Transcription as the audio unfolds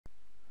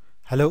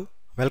Hello,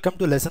 welcome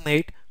to Lesson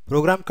 8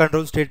 Program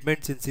Control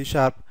Statements in C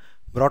Sharp,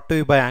 brought to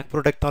you by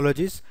Ankpro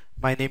Technologies.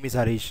 My name is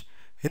Harish.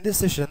 In this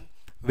session,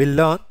 we'll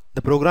learn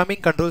the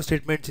programming control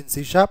statements in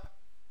C Sharp.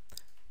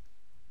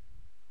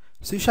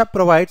 C Sharp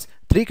provides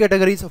three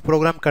categories of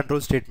program control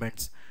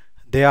statements.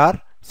 They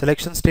are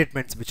selection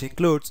statements, which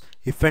includes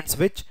if and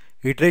switch,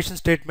 iteration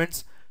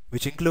statements,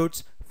 which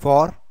includes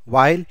for,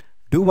 while,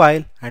 do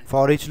while, and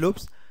for each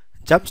loops,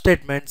 jump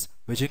statements,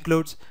 which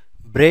includes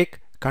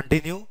break,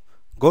 continue,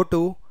 go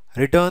to,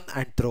 return,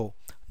 and throw.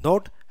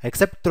 Note,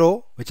 except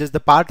throw, which is the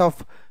part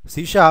of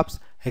C Sharp's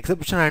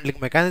exception handling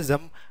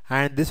mechanism,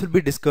 and this will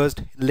be discussed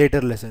in later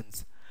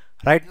lessons.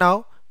 Right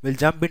now, we'll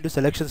jump into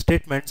selection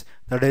statements,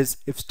 that is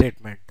if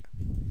statement.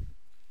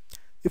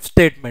 If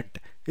statement.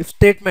 If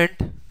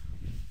statement,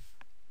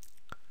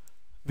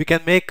 we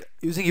can make,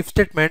 using if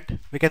statement,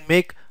 we can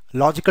make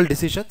logical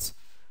decisions,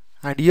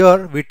 and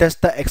here we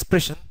test the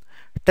expression.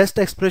 Test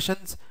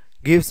expressions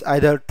gives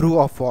either true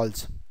or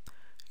false.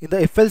 In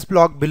the if else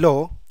block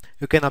below,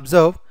 you can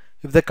observe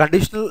if the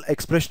conditional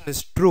expression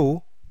is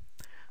true,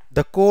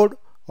 the code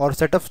or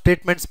set of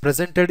statements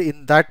presented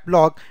in that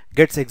block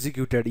gets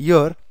executed.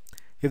 Here,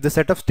 if the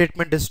set of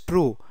statement is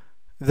true,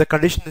 if the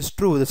condition is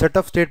true, the set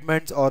of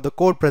statements or the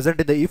code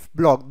present in the if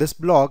block, this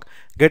block,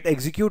 get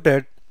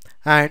executed,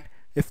 and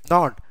if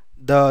not,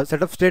 the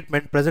set of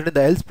statement present in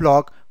the else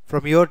block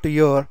from here to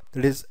here,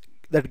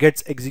 that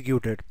gets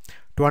executed.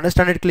 To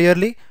understand it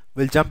clearly,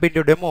 we'll jump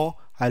into demo.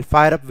 I'll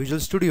fire up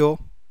Visual Studio,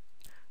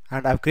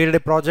 and I've created a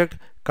project,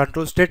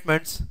 control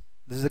statements.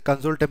 This is a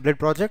console template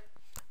project,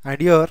 and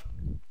here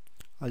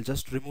I'll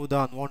just remove the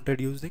unwanted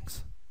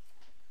usings.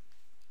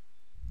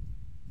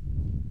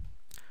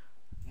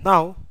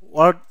 Now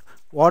what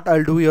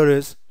I'll do here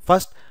is,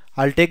 first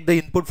I'll take the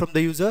input from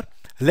the user.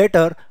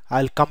 Later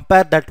I'll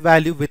compare that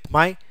value with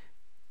my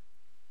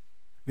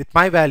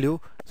value,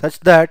 such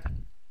that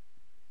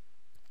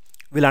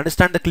we'll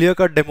understand the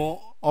clear-cut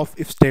demo of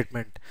if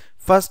statement.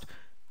 First,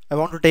 I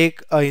want to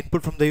take an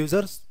input from the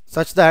user,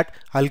 such that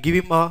I'll give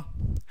him a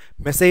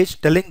message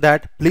telling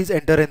that please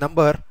enter a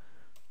number.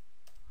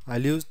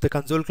 I'll use the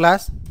console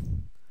class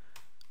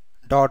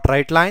dot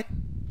writeLine,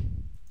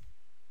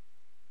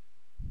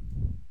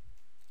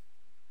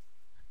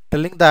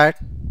 telling that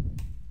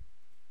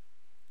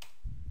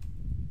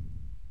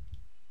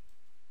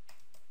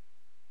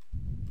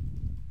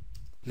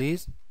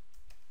please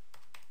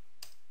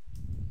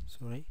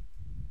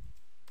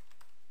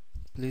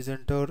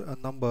enter a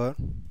number.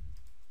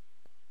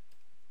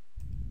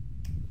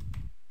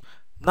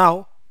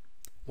 Now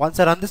once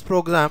I run this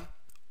program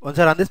on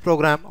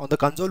the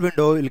console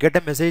window, you'll get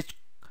a message,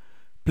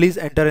 please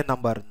enter a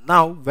number.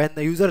 Now when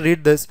the user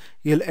read this,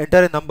 he'll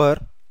enter a number.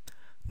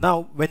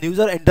 Now when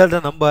user enters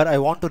the number, I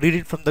want to read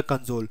it from the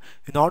console.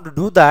 In order to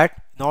do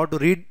that, in order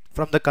to read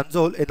from the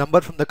console a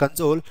number from the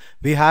console,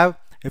 we have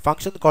a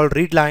function called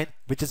readLine,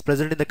 which is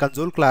present in the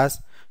console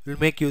class. We'll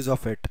make use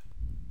of it.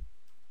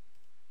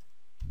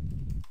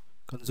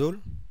 Console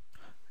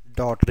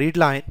dot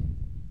readLine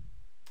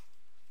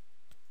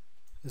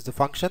is the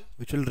function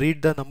which will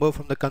read the number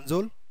from the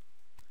console,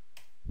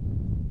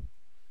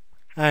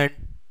 and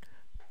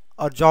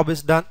our job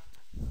is done.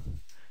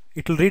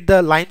 It will read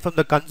the line from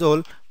the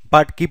console,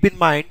 but keep in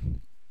mind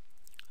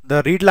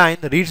the read line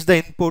reads the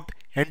input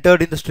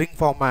entered in the string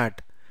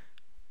format.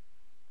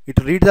 It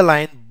will read the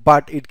line,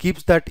 but it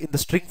keeps that in the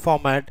string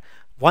format.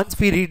 Once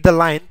we read the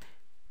line,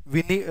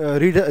 we need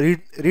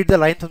read the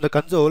line from the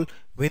console,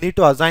 we need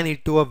to assign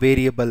it to a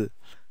variable.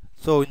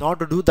 So in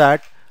order to do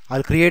that,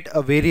 I'll create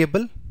a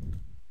variable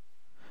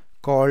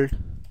called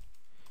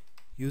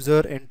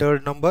user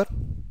entered number.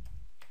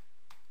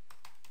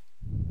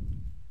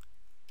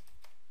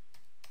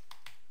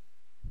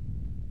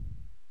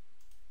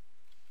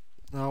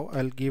 Now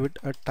I'll give it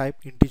a type,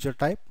 integer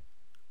type.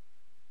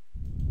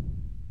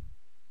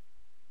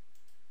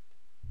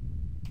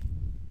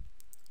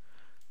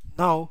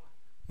 Now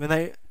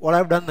what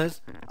I've done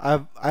is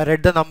I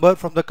read the number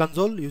from the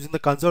console using the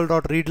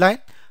console.readLine.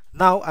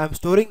 Now I'm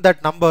storing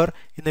that number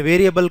in a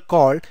variable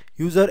called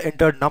user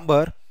entered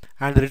number,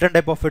 and the return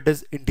type of it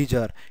is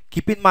integer.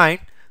 Keep in mind,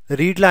 the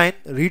read line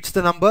reads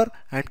the number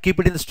and keep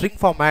it in the string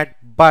format,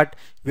 but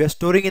we are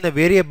storing in a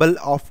variable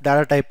of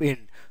data type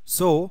int.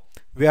 So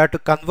we have to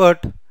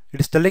convert.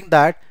 It is telling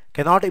that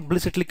cannot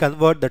implicitly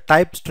convert the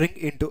type string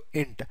into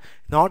int.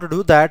 In order to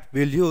do that,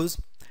 we'll use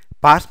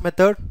parse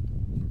method,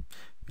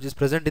 which is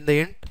present in the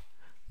int.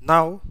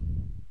 Now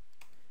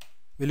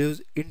we'll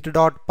use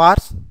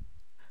int.parse.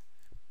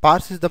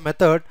 Parse is the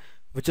method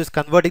which is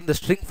converting the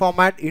string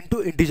format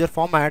into integer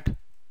format.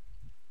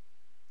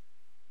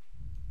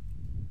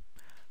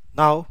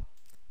 Now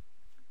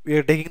we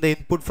are taking the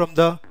input from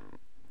the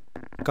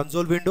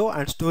console window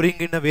and storing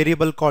in a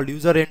variable called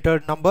user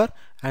entered number,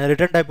 and the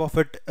return type of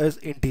it is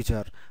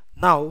integer.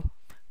 Now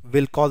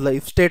we'll call the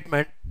if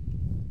statement.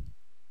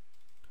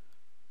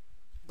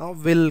 Now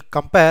we'll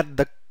compare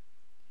the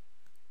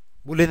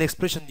Boolean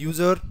expression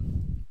user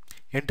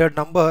entered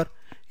number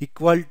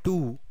equal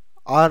to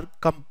our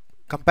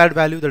compared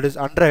value, that is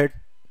 100.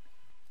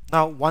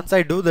 Now once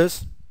I do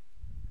this,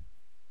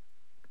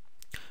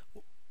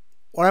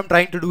 what I'm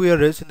trying to do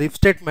here is, in the if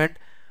statement,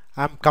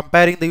 I'm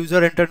comparing the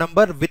user enter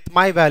number with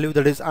my value,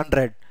 that is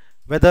 100,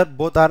 whether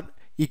both are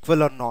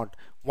equal or not.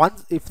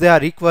 Once if they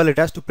are equal, it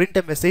has to print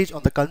a message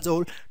on the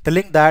console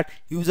telling that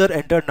user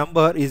entered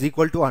number is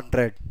equal to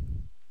 100.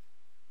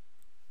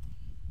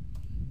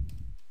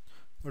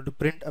 To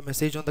print a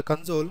message on the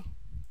console,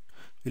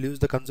 we'll use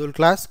the console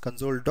class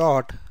console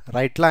dot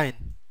write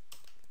line.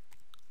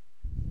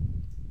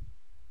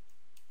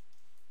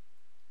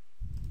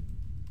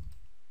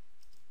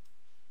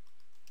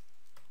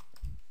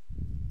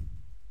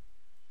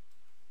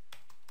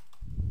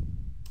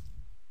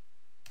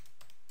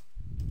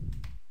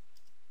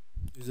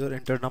 User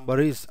entered number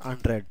is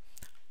 100.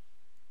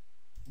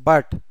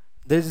 But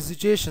there is a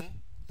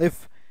situation,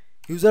 if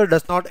user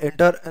does not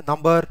enter a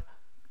number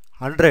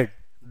 100,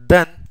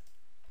 then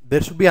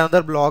there should be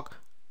another block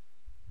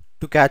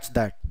to catch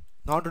that.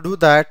 Now to do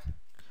that,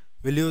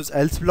 we'll use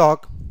else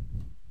block.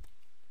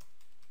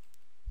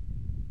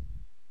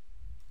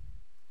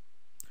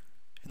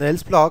 In the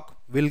else block,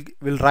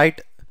 we'll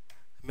write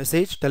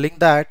message telling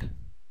that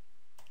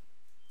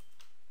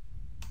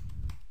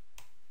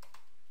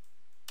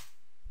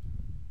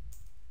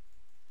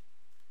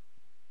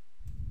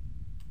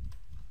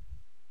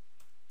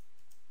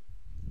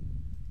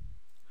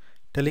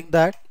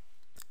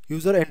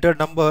user entered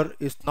number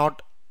is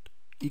not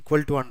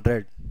equal to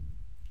 100.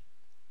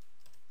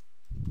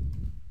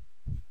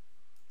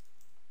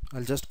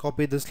 I'll just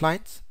copy these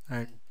lines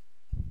and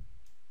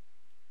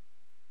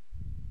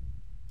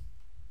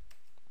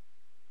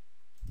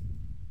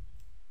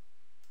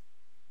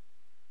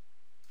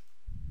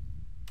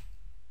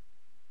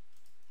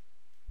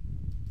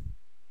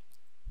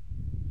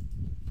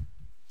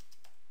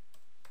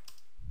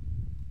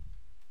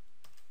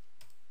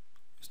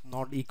it's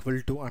not equal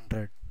to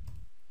 100.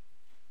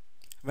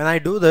 When I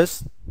do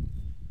this,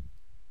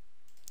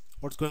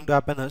 what's going to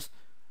happen is,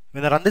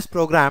 when I run this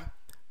program,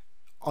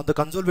 on the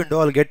console window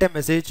I'll get a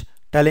message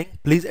telling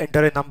please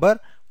enter a number.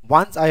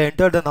 Once I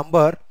enter the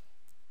number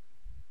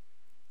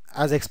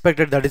as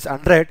expected, that is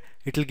 100,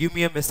 it will give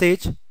me a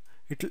message.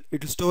 It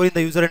will store in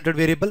the user entered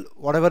variable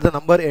whatever the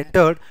number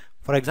entered.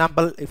 For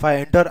example, if I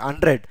enter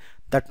 100,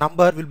 that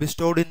number will be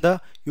stored in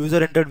the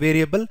user entered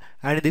variable,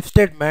 and in the if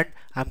statement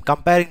I'm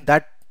comparing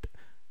that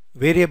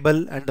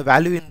variable and the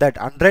value in that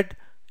 100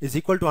 is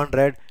equal to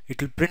 100.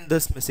 It will print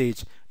this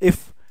message.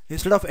 If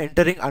instead of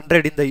entering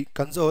 100 in the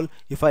console,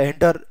 if I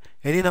enter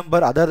any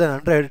number other than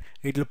 100,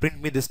 it will print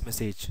me this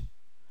message.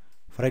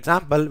 For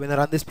example, when I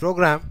run this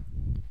program,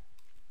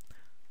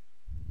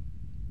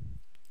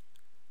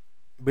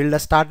 build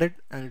has started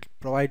and it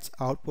provides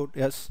output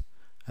yes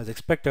as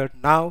expected.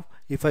 Now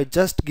if I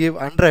just give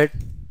 100,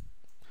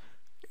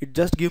 it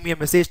just give me a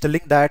message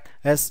telling that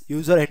as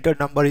user entered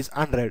number is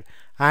 100.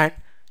 And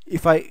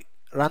if I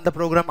run the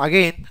program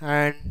again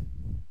and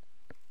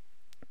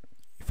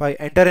if I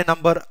enter a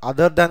number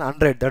other than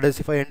 100, that is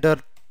if I enter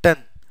 10,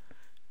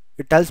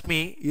 it tells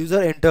me user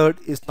entered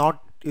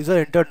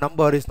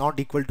number is not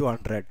equal to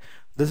 100.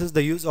 This is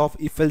the use of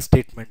if else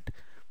statement.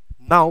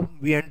 Now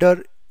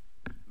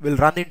we'll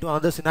run into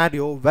another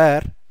scenario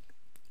where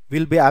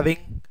we'll be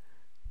having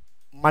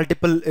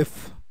multiple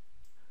if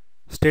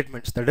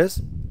statements, that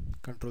is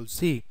control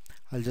C.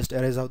 I'll just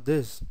erase out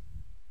this.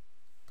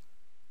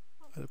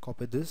 I'll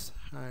copy this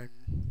and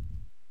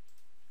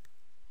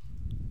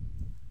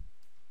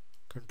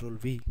control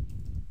V.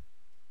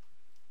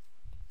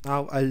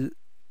 Now I'll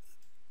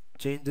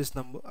change this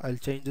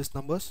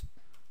numbers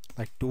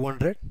like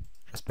 200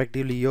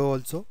 respectively here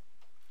also.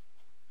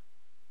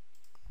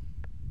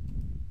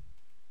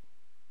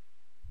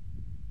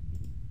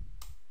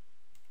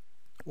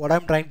 What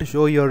I'm trying to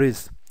show here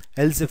is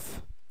else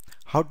if,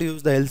 how to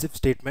use the else if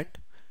statement.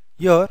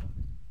 Here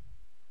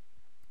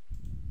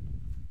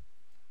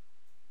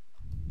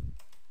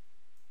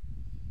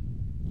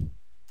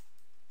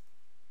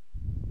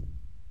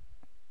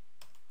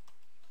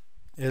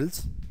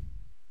else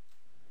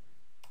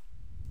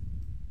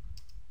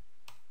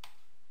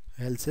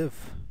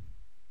if,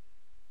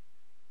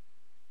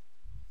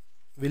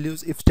 we'll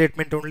use if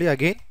statement only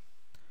again.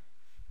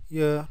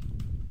 Here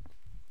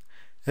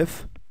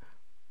if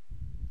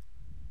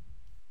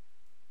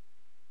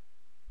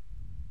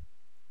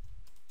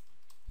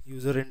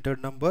user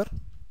entered number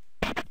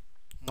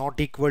not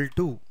equal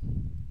to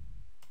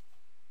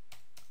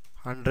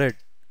 100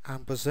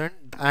 ampersand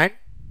and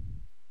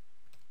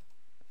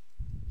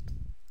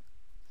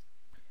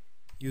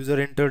user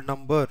entered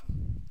number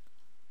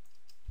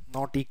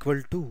not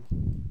equal to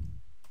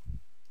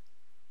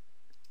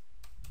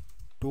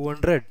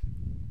 200,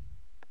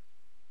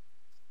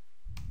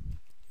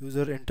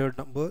 user entered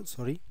number,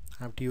 sorry,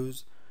 I have to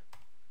use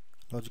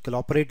logical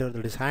operator,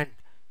 that is AND.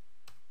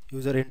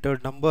 User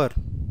entered number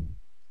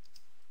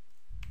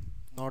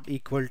not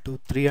equal to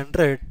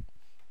 300,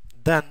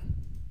 then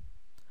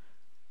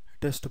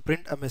it has to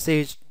print a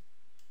message.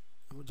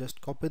 I'll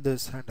just copy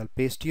this and I'll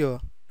paste here.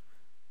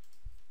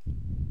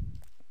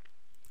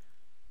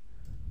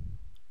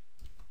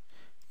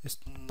 It's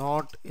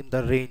not in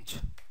the range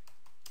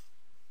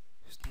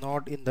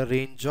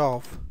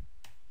of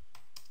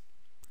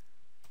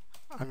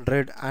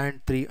 100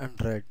 and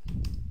 300.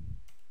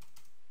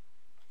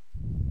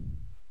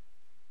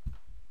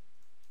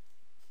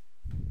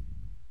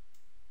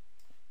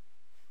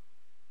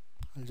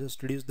 I'll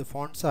just reduce the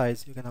font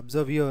size. You can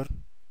observe here.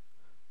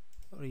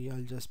 Sorry,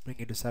 I'll just bring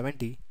it to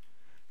 70. You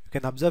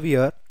can observe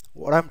here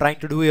what I'm trying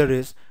to do here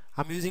is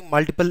I'm using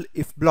multiple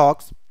if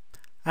blocks,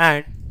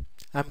 and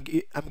I'm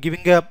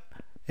giving a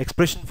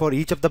expression for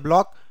each of the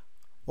block.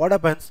 What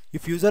happens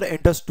if user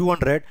enters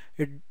 200?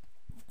 It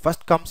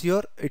first comes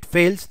here, it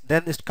fails,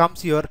 then it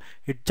comes here,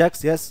 it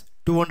checks yes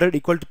 200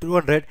 equal to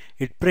 200,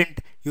 it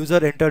print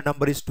user entered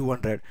number is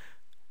 200.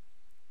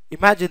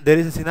 Imagine there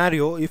is a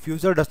scenario if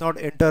user does not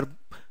enter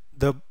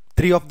the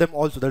three of them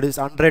also, that is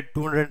 100,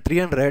 200 and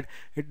 300,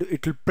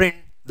 it will print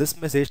this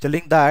message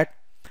telling that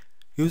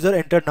user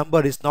entered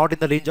number is not in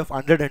the range of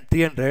 100 and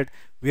 300.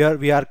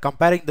 We are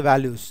comparing the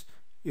values.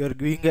 You are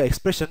giving an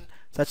expression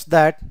such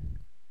that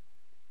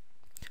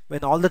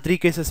when all the three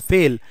cases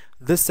fail,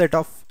 this set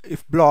of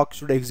if block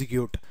should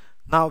execute.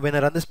 Now when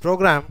I run this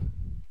program,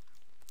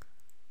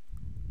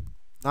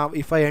 now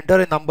if I enter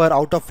a number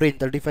out of range,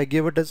 that if I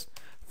give it as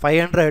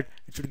 500,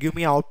 it should give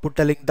me output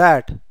telling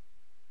that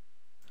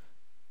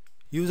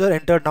user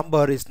entered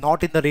number is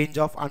not in the range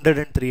of 100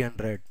 and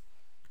 300.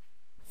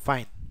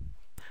 Fine.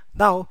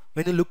 Now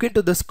when you look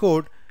into this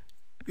code,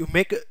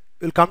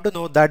 you'll come to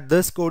know that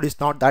this code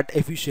is not that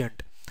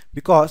efficient,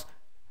 because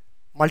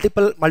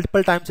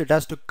multiple times it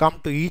has to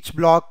come to each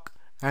block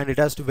and it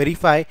has to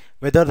verify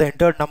whether the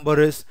entered number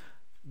is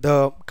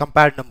the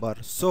compared number.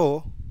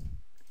 So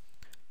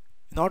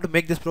in order to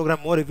make this program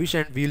more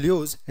efficient, we'll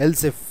use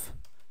else if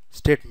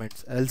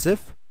statements. Else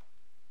if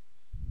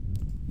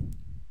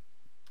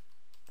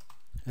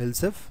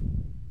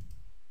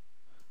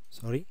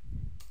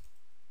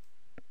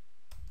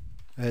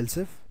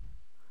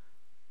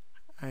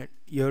and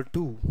here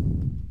too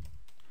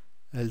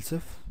else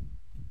if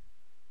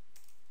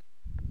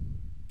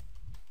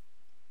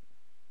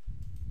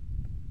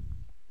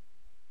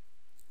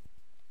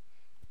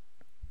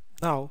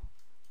now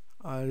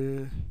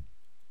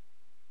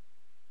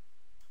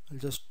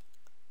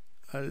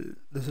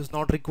this is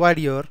not required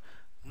here.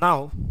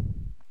 Now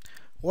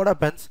what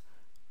happens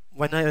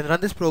when I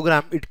run this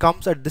program, it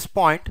comes at this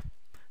point.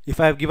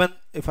 If I given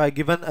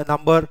a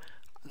number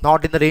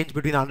not in the range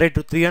between 100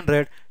 to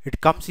 300,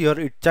 it comes here,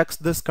 it checks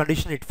this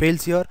condition, it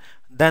fails here,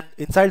 then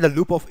inside the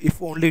loop of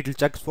if only it will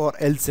check for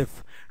else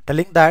if,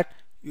 telling that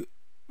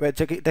we're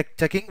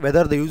checking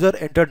whether the user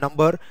entered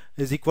number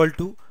is equal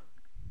to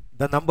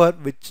the number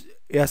which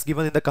is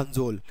given in the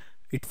console.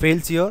 It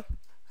fails here,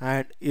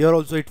 and here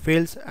also it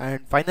fails,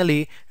 and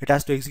finally it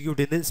has to execute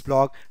in this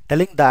block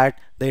telling that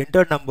the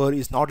entered number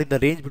is not in the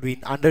range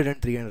between 100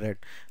 and 300.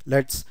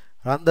 Let's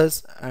run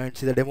this and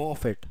see the demo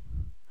of it.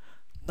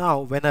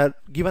 Now when I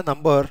give a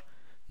number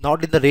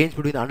not in the range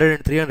between 100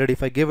 and 300,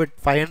 if I give it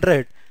 500,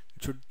 it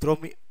should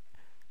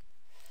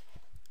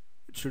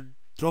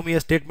throw me a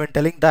statement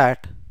telling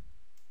that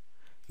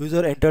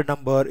user entered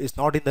number is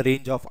not in the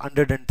range of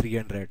 100 and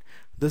 300.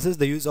 This is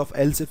the use of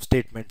else if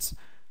statements.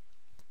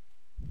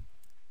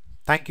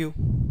 Thank you.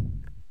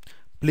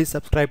 Please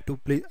subscribe to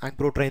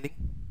Pro Training.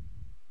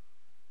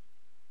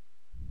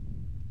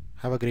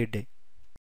 Have a great day.